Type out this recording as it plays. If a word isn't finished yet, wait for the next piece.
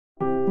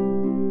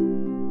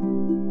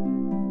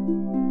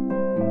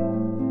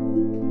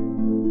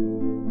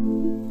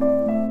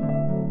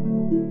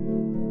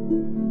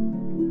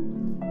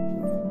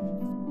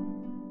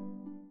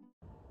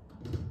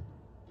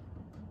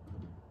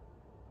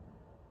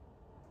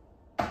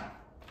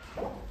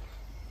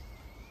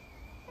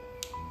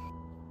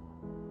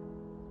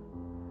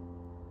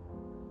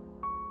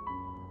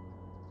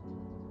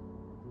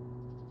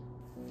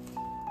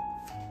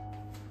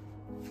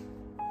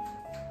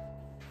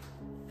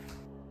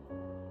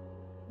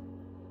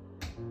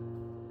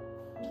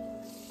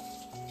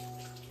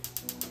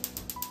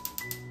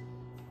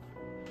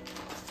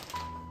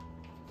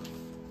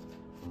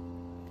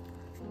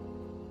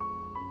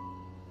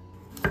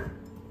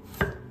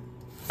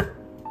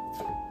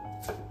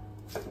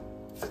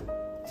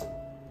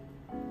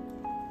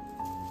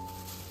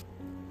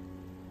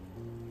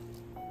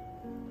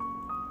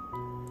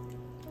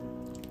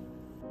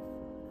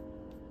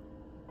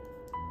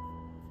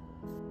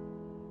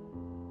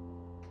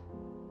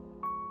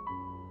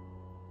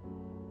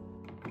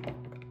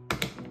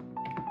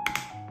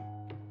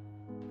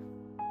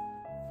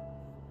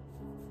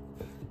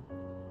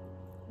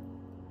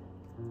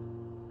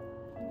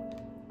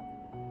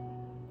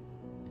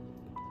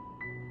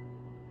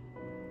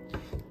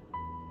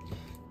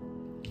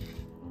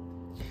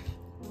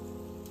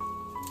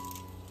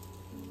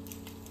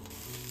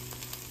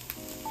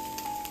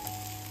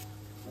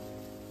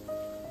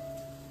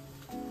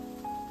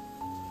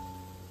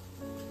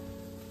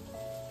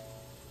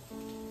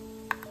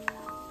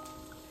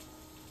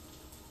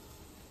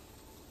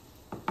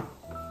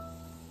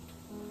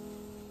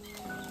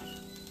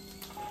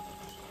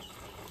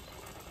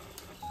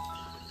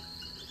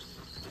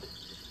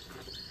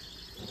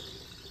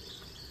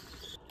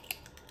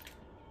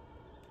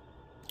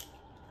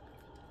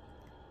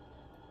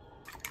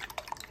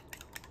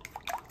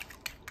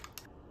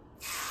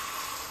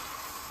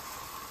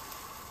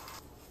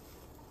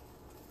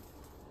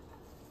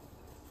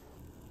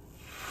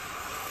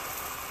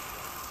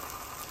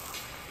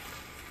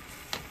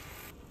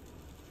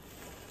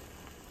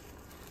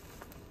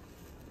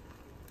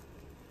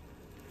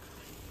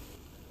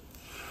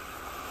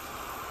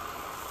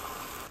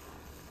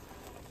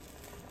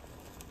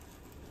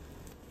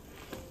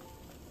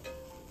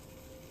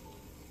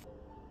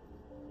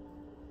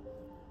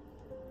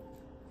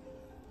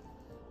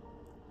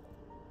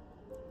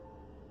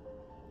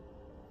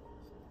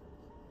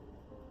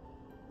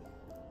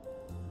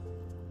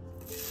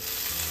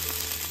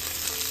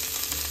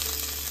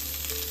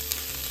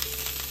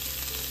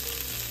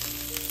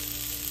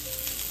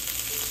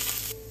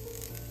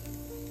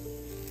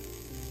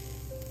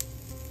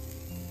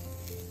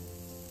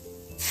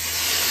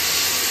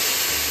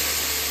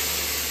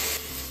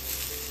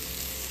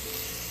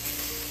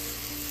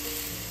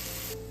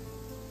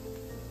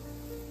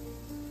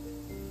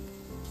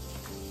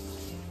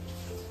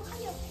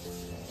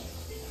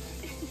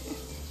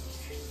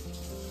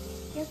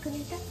く寝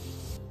た。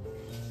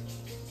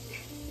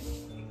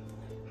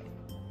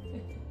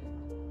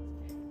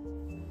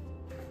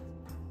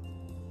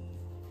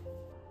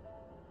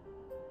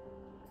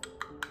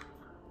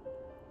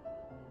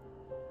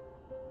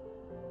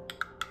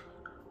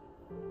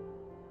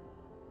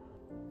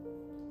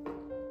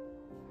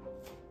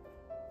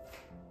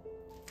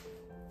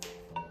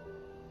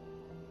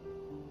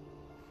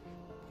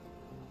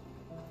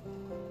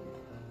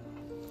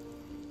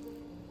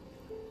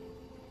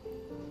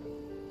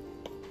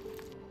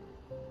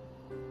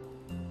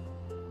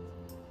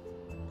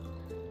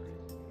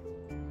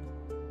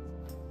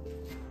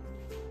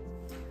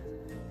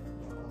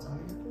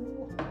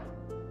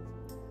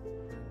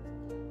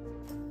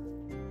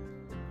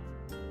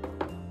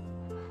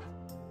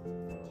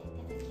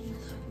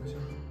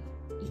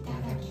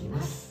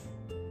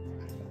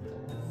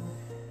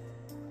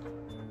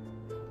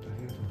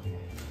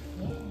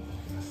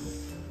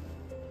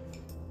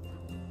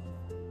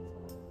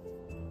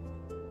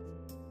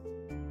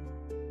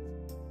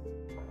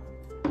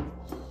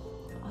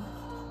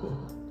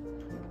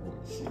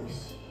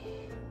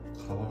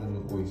変わらぬ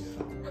美味し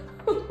さ。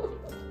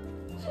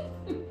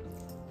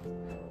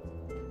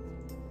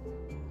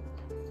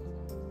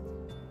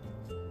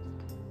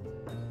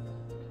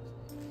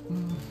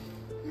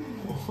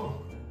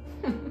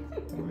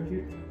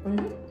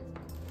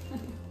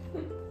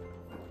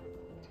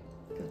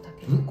今日た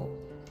けのこ。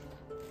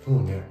そ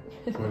うね。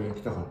これに行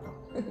きたかっ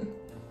た。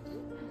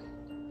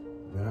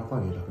柔らか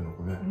いね、たけの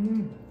こね。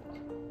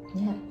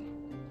ね。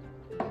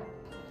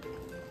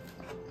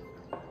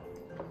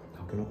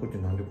たけのこって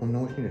なんでこんな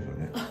美味しいんでしょう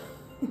ね。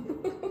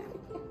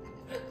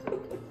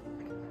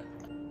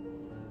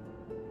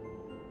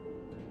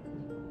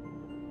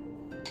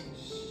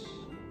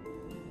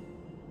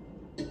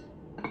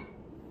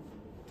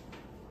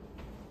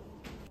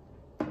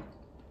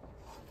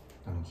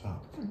さ、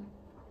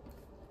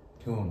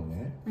今日の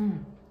ね、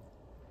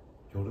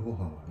夜ご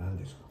飯は何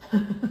ですか？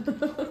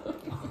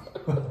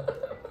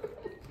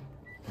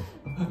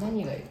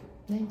何がいい？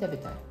何食べ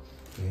たい？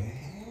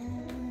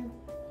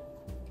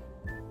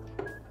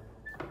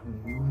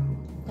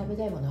食べ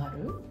たいものある？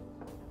い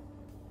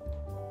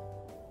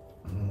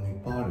っ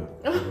ぱいある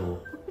けど、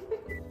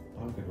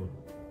なんか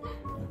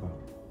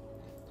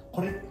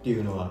これってい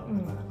うのは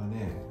なかなか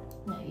ね。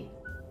ない。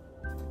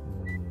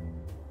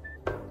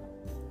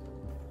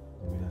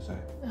ごめんなさい。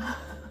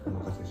お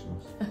任せし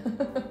ます。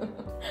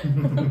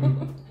も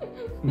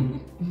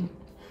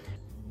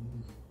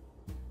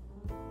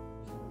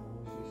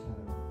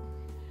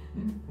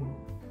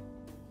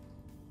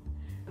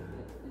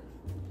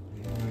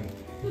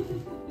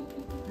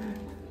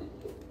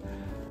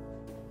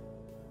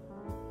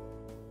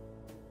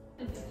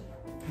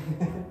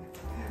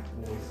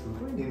うす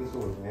ごい眠そ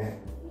うですね。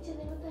みーちゃん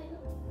眠たいの？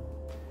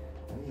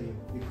いいよ、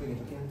ゆっくり寝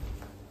ときな。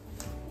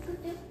作っ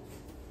てよ。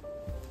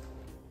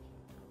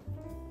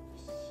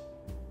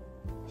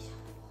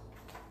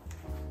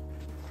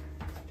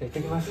じゃあ行って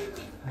きます。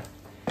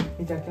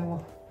みーちゃん今日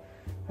も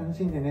楽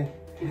しんでね。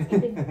気をつけ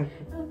て。じゃあ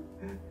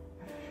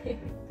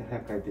早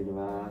く帰ってき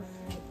ます。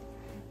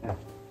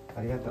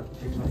ありがとう。行っ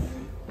てきます。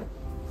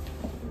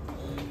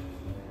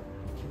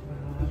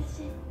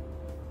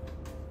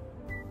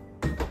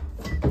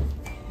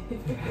行っ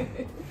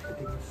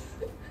てきます。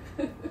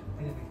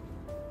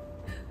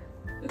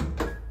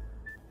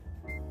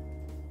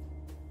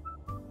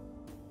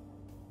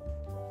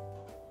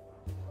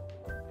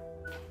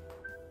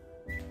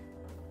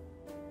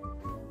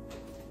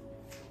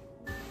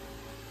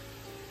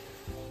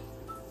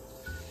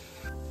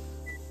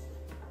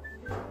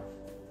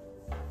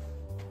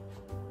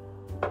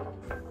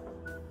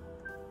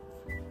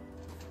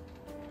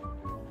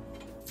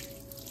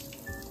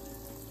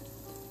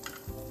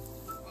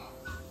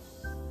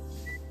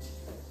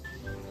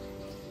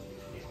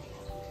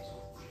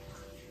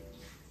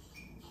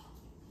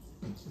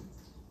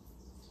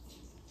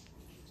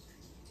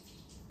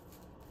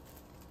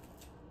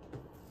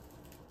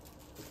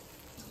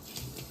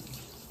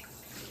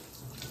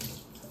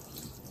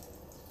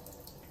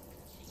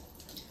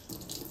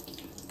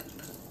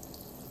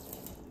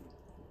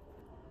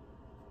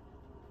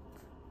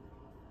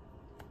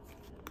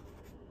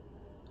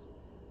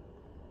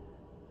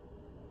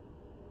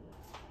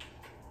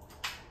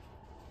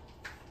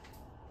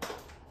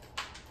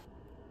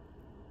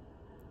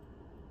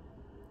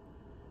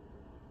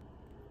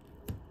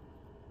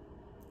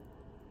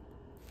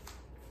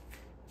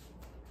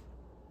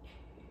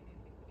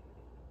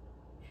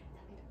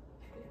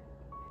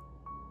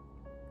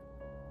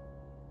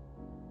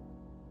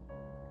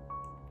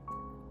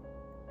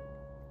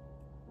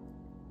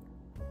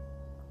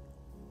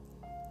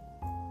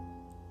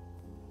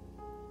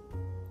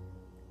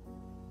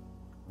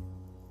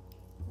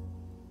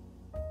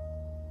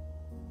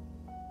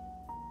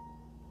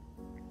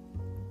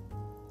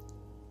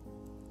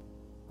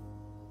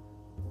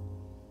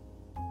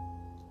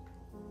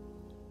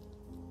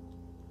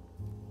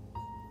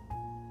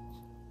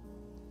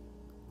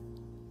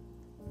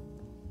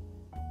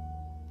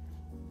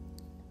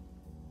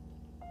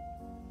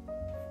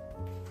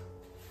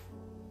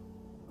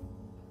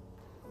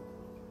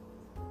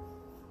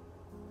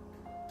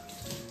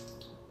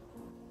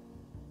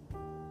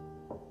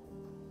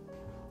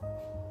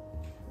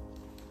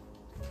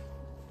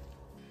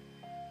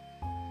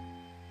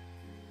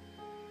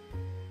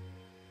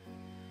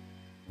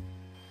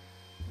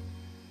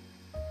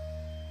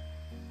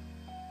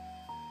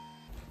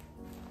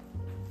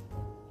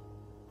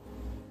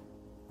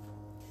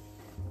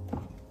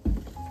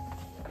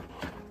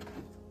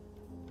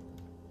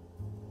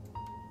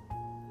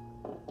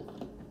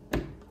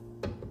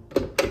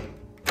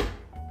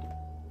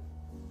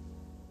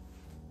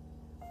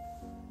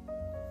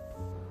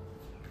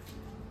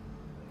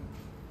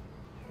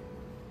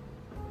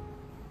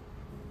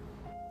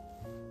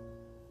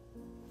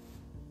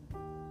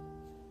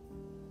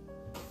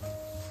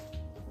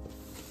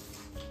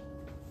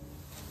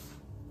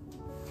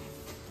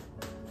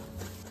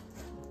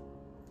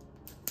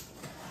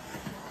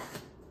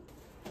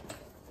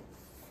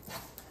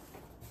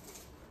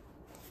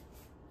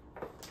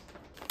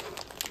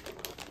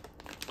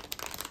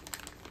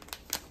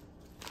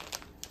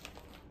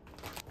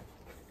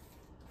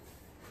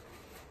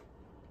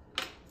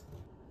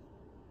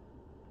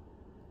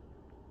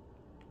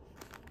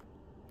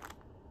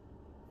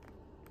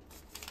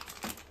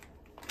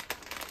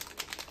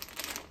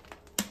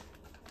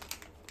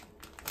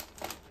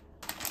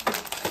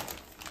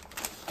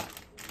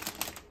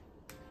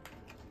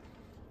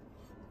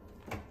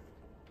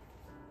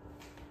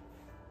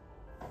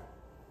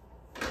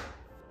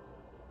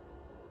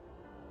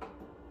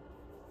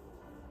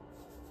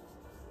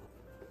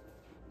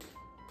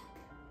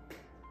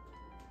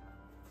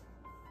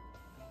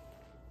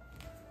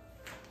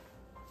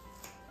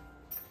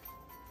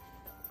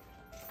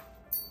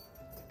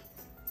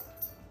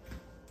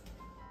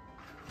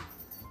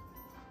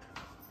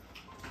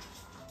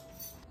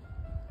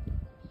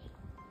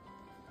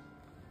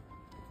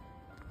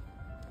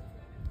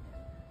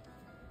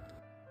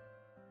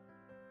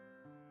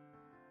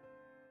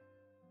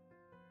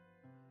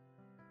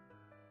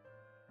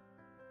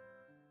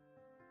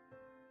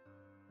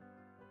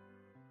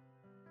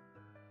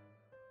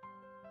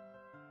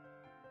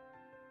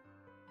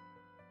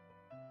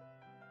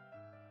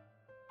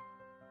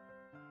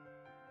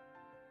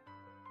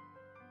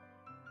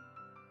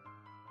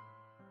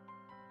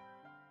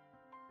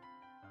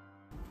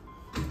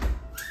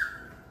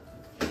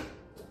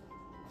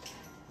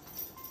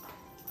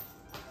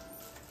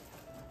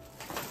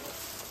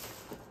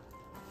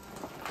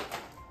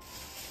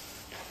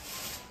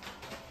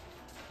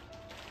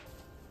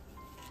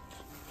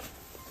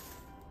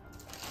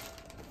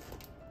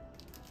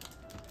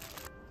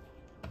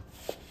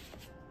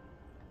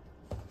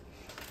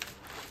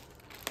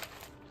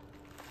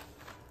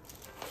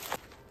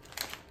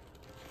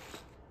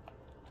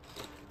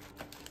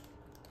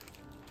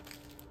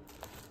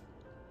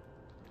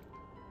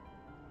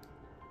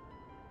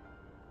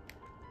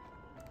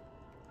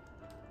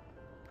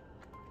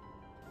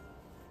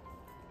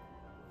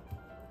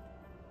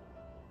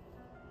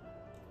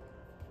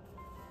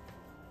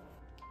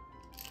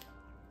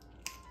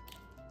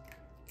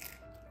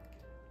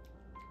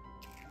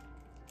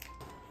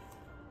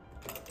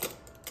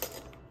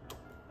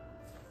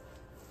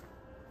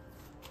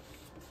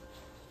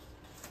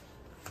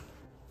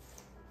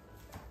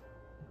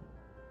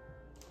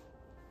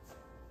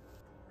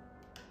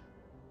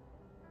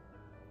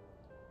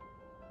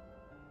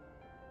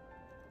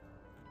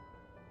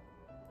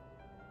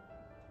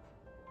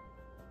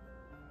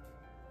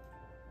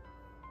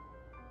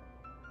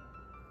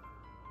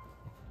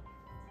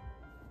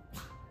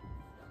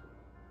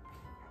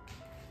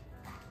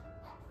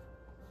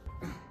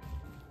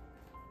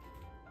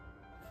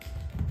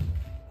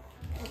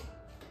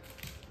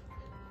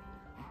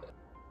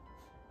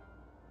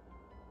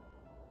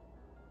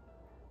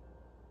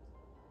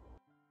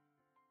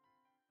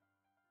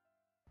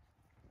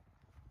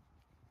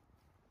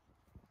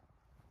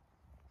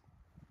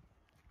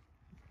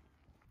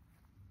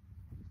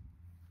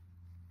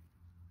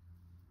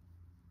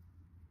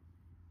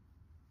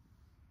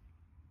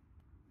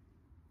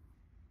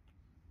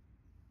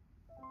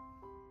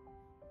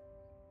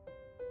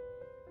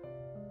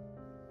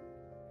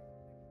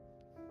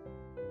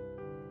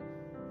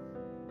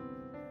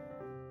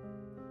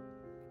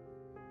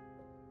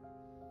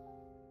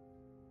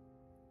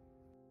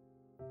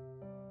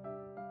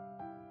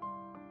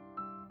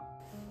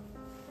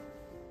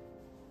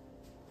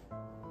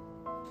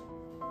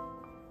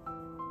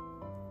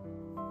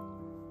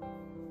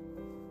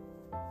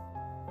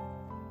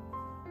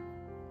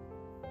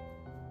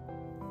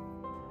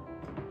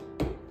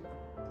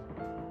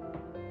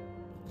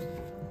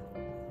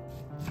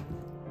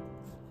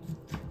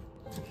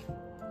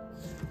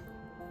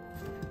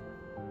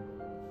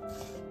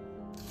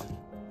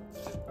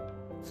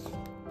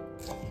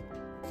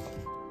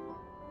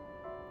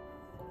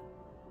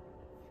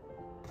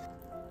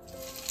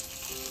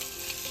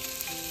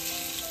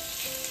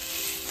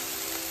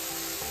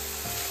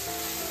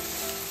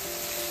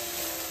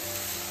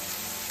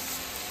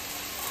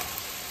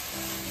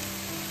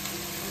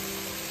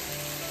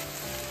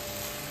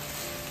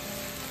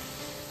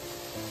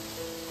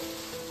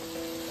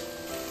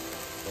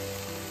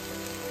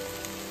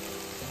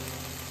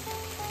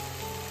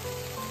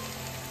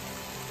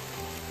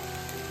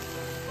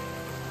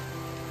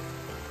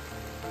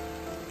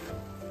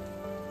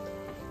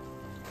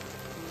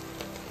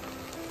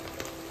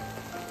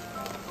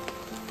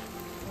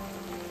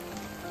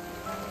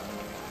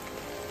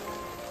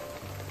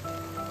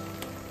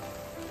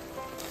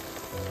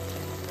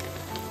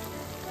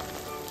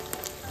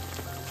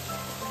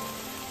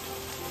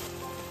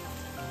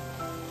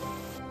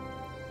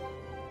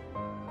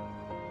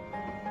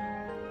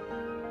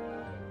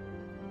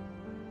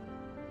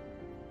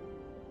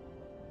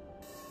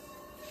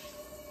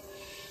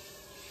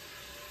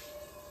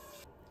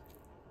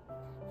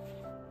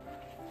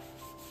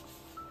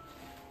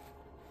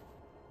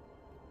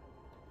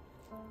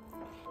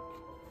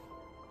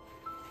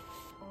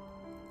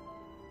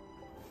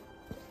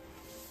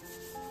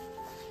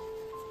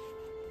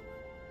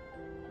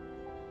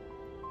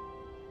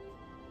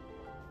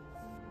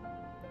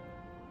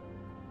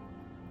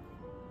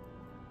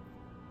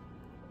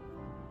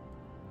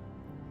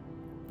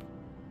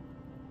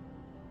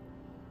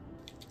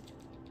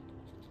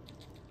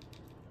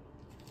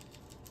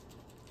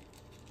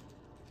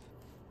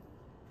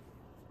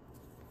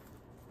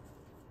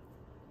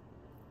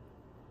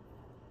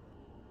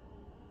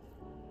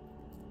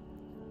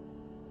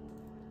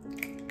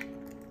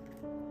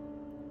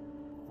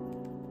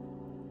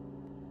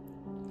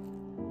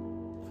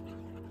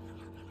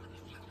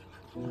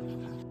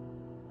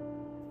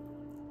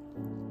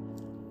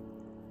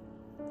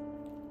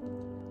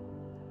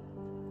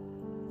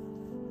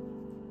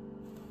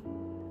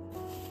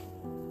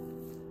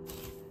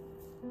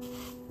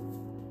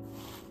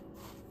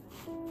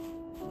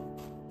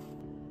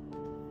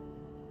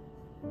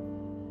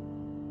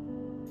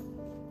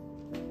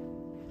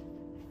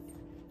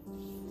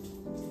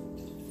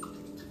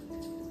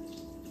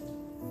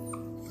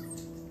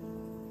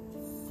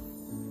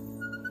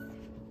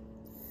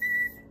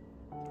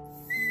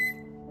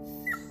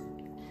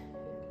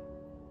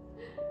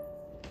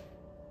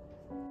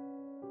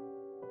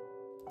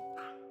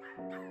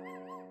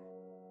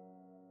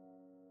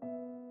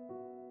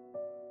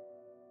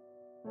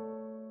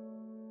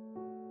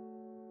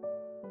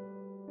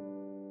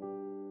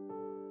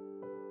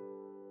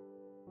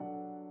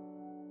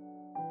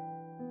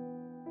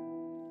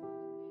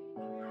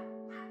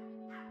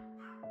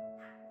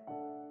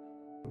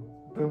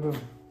ブンブンみ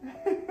ー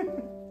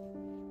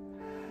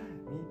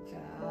ちゃ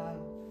ん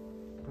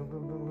ブンブ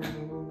ンブンブンブ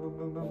ンブン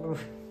ブンブンブンブン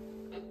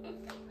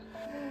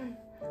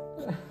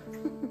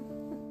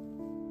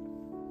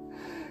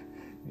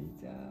み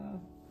ーちゃん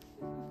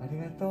あり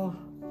がとう、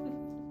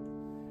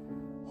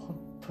本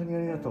当にあ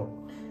りがとう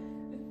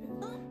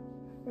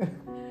み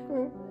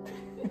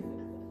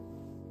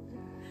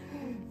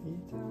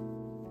ーちゃんあ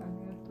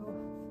りがとう。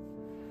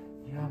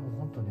いやもう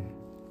本当ね、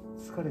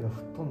疲れが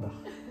吹っ飛んだ。よ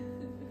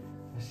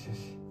しよし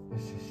よ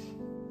しよし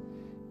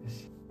よしよ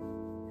し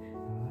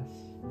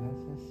よ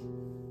しよし。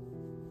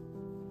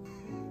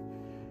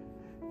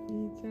い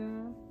いじゃん。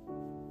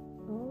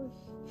よし。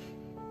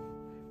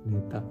寝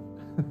た。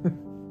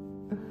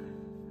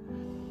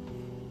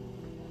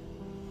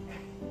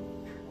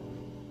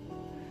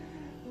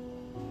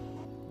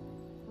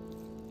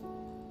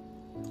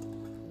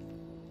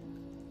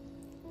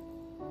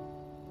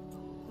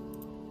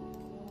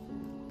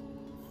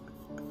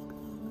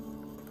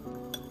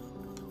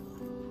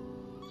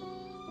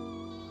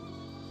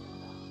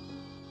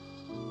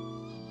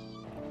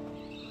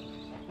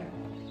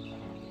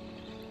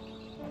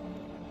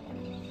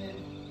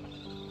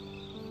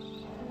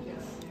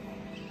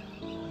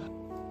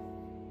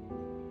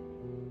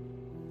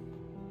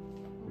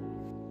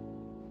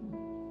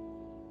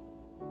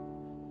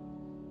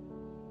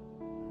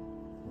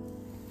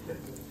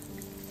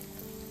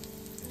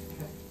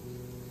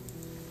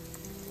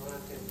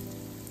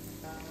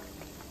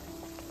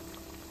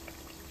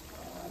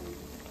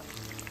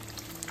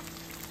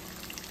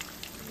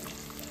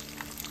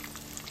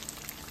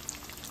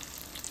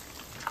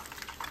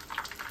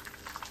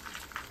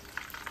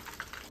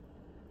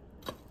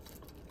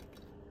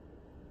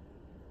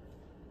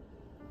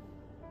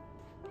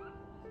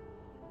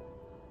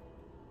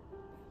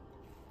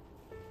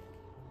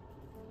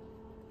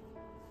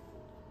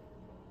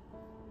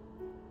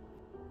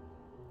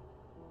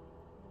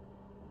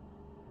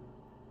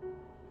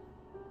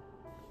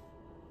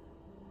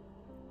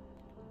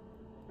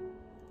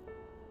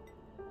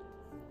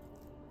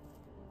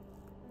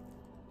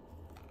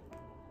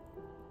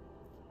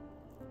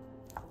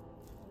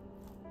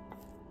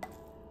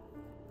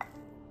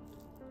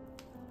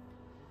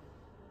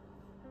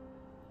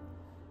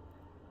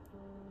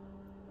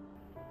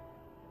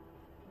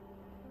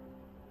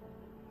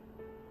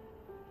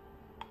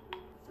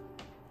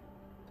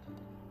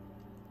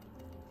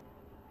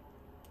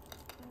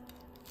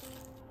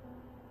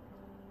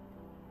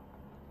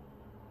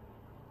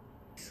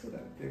そうだ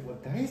ってもう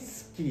大好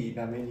き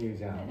なメニュー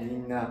じゃん、み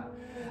んな。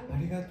あ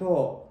りが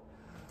と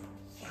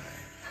う。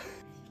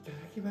いただ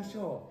きまし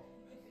ょ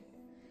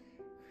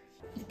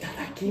う。いた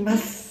だきま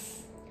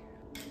す。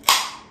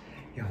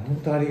いや本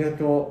当ありがとう。あ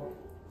り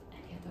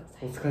が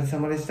とうございます。お疲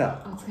れ様でした。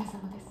お疲れ様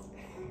です。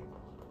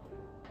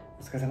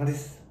お疲れ様で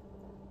す。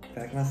いた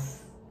だきま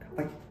す。乾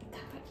杯。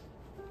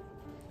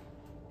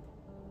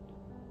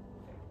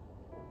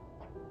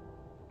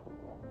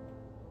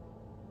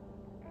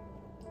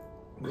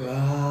うわ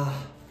ー、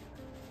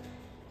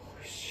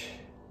おいしい。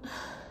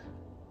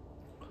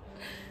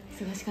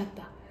忙しかっ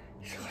た。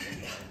忙しかっ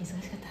た。忙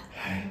しかった。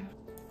はい。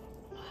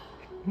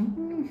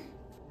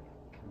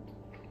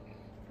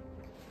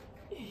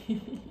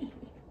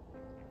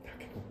た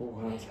けのこ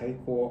ご飯最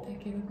高。た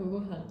けのこご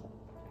飯。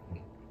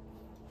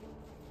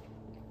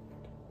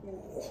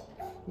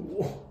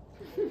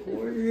お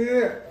いしい。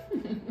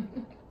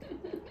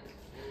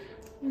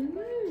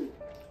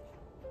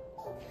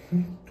本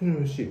当に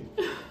おいしい。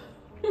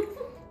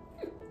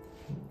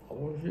お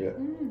いしい。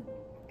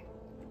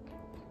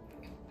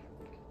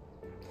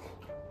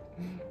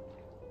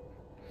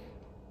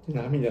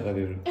涙が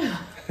出る。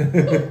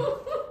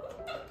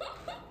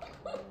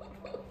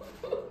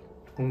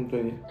本当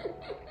に。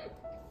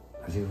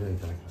アジフライい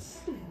ただきま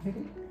す。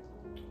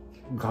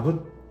ガブッ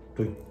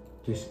といっ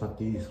てしまっ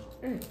ていいですか。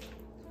うん。わ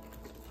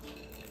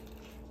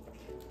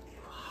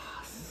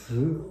あ、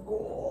す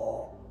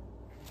ご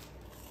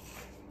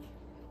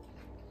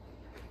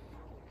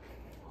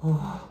ー。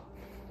は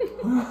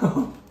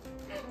あ。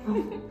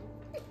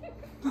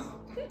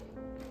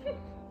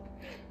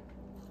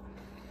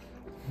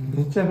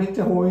めちゃめ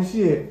ちゃ美味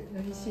しい。美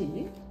味し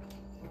い？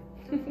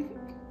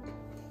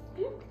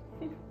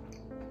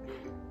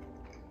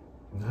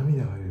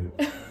涙が出る。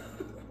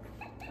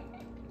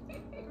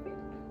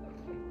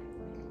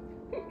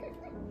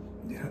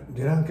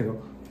出らんけど。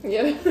い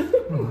や、美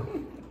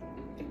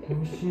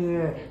味しい。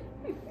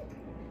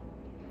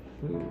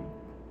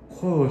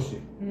これ美味しい。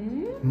う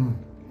ん。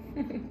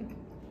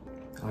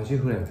アジ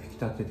フライが引き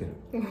立ててる。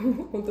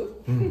本当？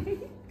うん。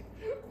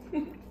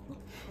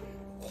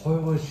これ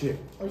美味しい。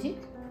美味しい？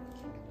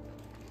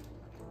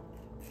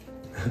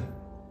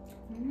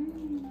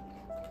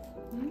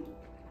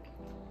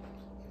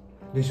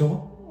でし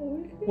ょ？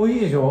美味しい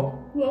でしょ？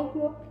ふわふ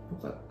わ。よ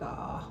かっ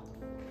た。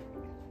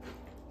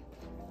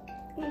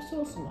これ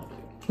ソースもあ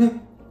るよ。ね。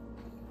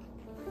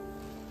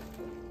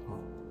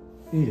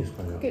あ、いいです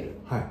かじゃあ。かける？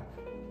はい。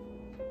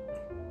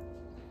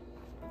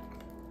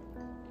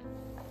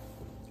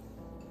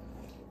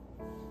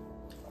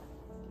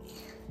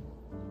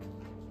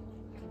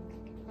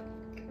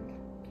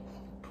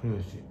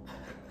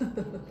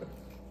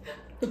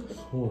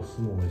ソー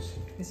スも美味しい。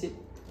美味しい。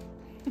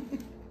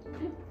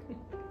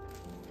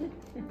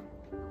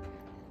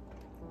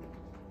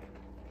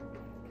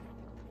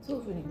ソ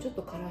ースにちょっ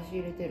とからし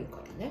入れてるか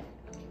らね。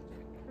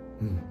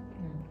うん。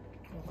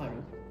わかる。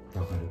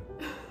わかる。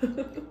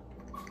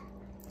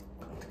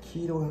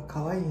黄色が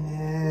可愛い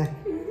ね。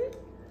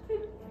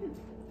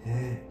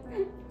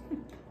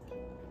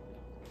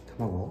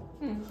卵。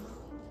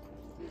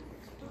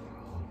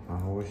美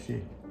味し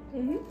い。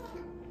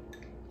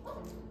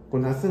こ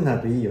れ夏にな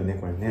るといいよね、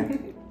これね。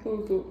そ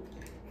うそう。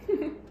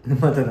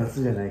まだ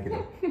夏じゃないけど。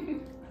でも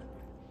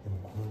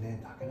このね、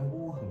たけのこ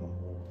ご飯がもう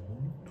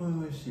本当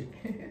に美味しい。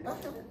本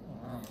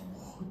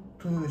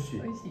当に美味し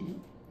い。美味しい。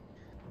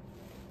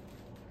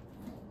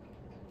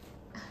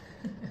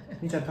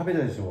みーちゃん食べ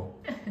たでしょ。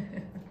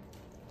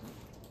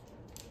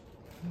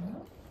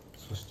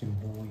そして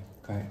もう一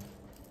回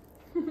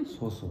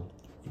ソースを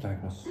いただ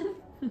きます。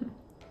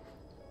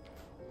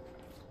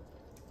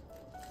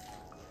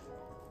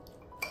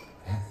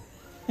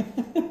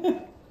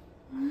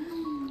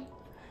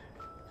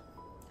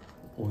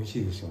美味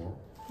しいでしょ。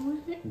美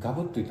味しい。ガ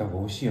ブッといった方が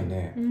美味しいよ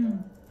ね。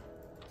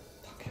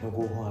たけの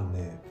こご飯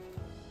ね、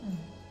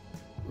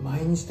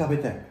毎日食べ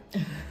たい。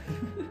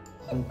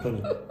本当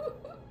に。た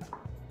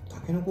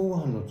けのこご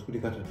飯の作り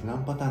方って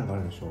何パターンかあ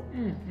るでしょ。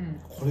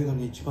これが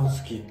ね一番好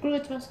き。これ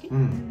が一番好き。最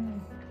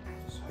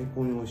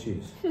高に美味しい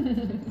です。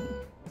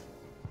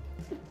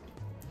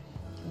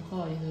お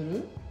かわりす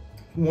る？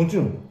もち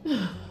ろん。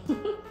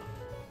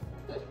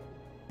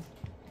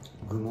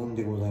愚問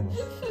でございます。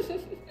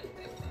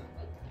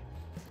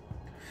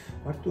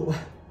割と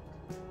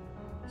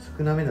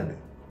少なめだね。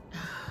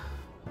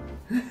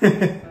危なかっ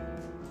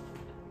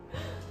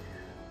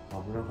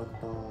た。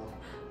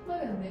ま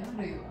だね、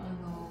あるよ。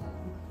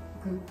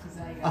具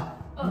材が。あ、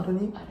本当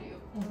に？あるよ。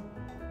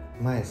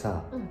前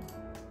さ、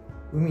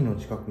海の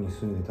近くに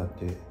住んでたっ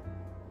て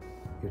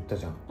言った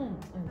じゃん。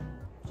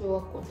小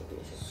学校の時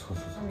でしょ。そう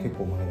そうそう、結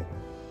構前だか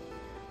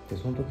ら。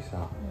でその時さ、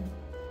もう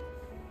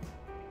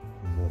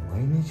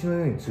毎日の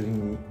ように釣り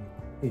に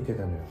行って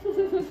たのよ。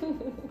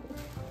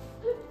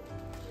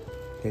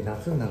で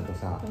夏になると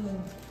さ、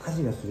ア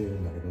ジが釣れる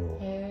んだけ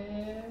ど、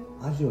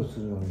アジを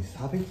釣るのに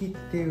サビキっ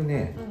ていう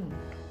ね、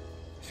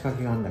仕掛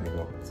けがあるんだけ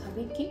ど、サ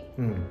ビキ？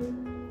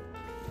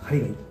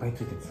針がいっぱい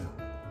ついててさ、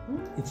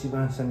一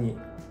番下に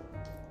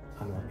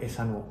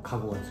餌のカ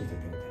ゴがついてて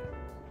みたいな。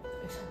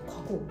餌の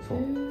カゴ？そう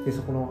で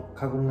そこの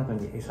カゴの中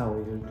に餌を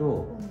入れる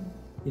と、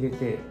入れ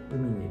て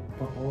海に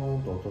ポコー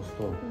ンと落とす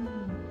と、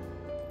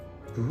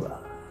ブワーっ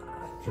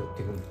て寄っ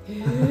てくるん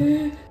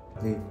だ。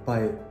でいっ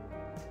ぱい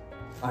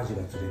アジ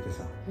が釣れて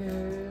さ、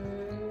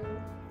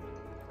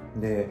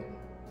で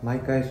毎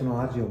回そ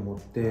のアジを持っ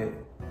て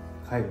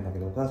帰るんだけ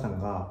ど、お母さ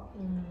んが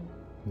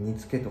煮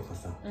付けとか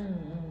さ、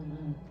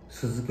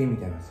酢漬けみ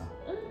たいなさ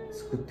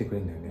作ってく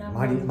れるんだよね。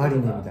マリネ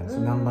みたいな、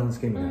南蛮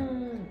漬けみたいな、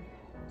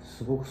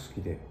すごく好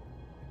きで。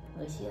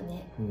美味しいよ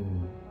ね。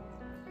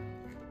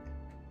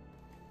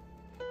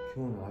今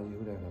日のアジ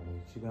フライがもう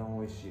一番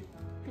美味しい。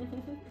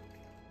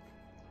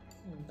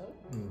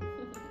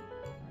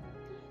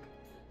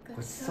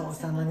ごちそう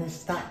さまで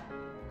した。あ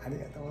り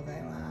がとうござ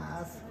い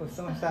ます。ごち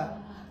そうさまでした。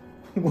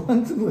ご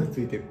飯粒が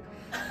ついてる。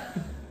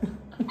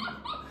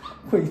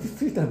これいつ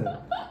ついたんだろ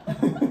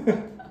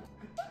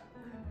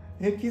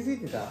う。気づい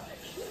てた？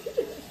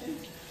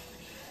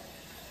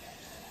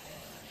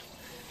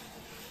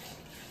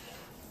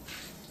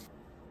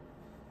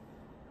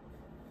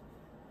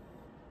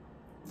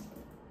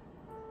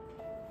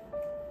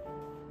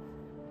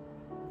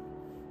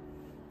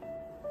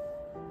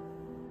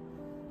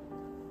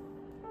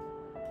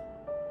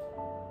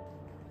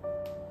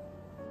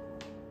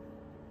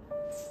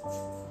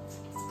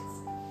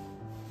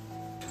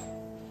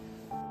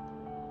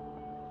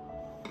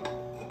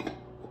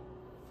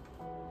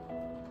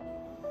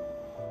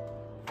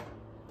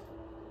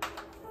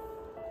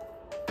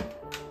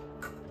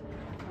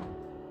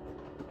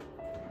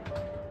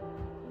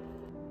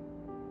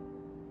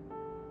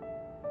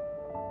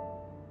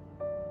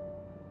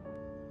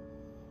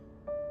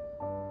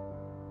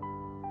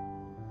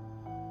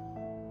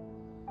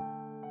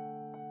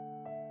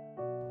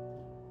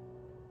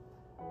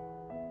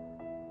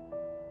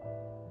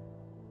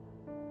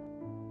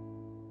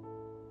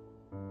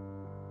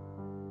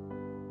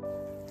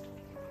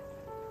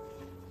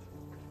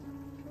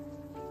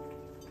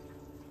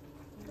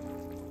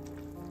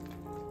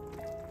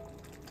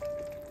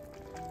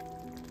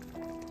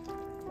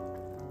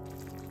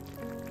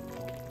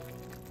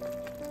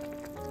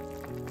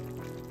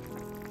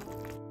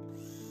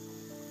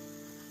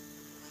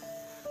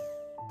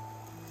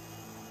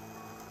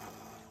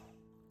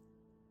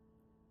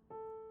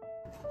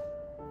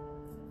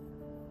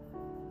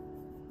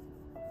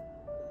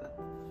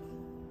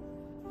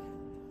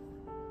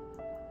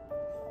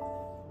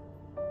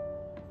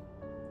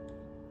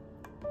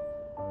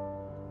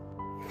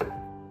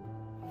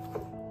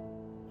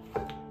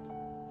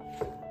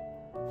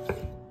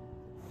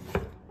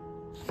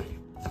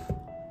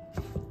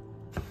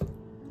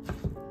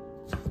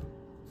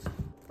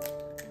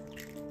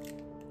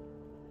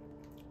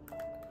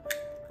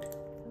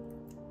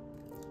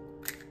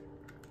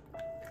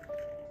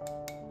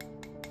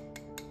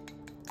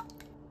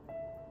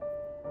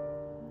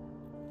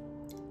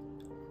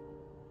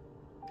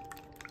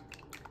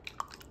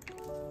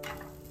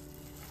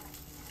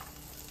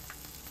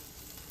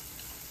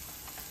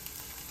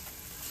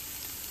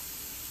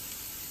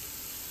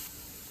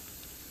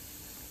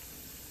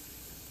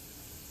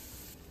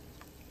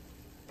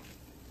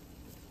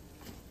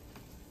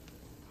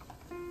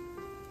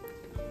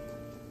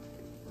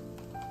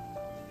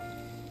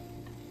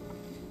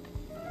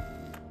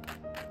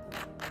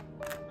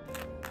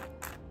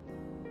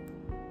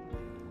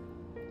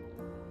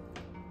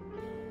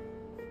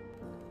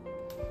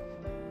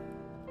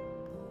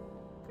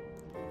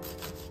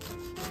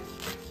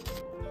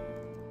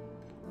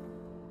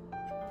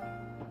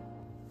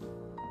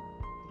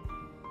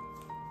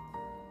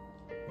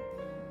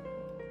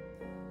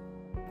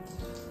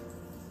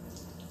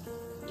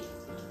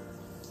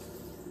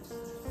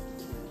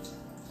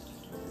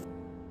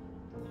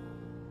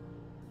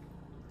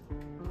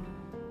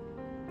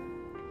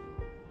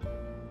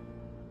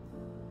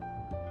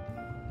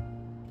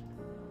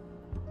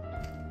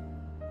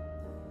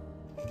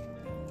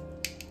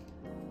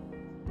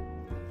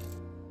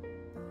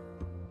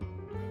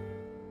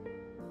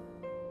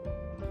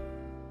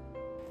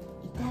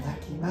いただ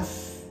きま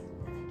す。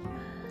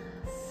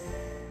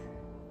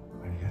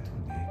ありがと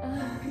うね。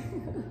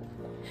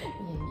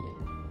いえいえ。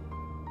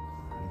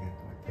ありがと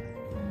う。いただき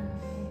ま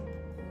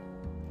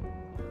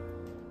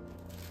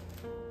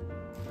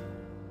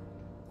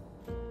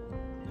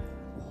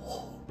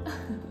す。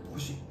おい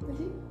しい。おい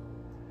しい？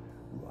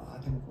うわ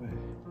ー、でもこれ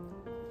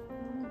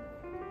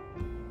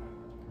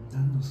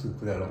何のスー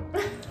プだろう。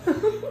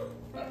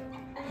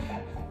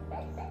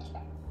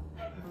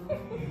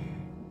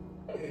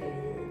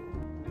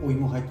お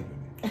芋入ってるよ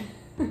ね。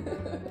入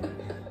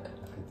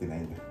ってない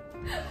んだ。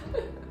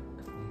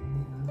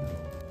なんだろう。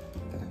い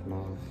ただき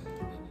ます。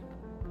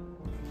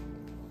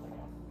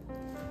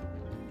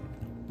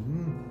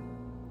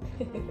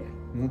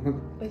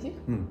おいしい？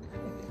うん。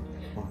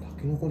あ、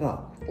たけのこ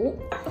だ。お、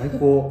最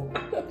高。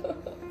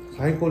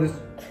最高です。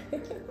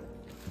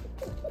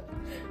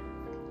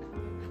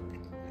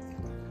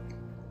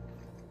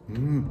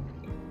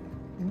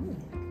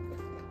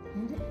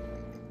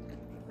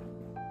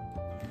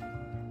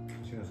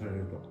知らされ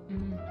ると。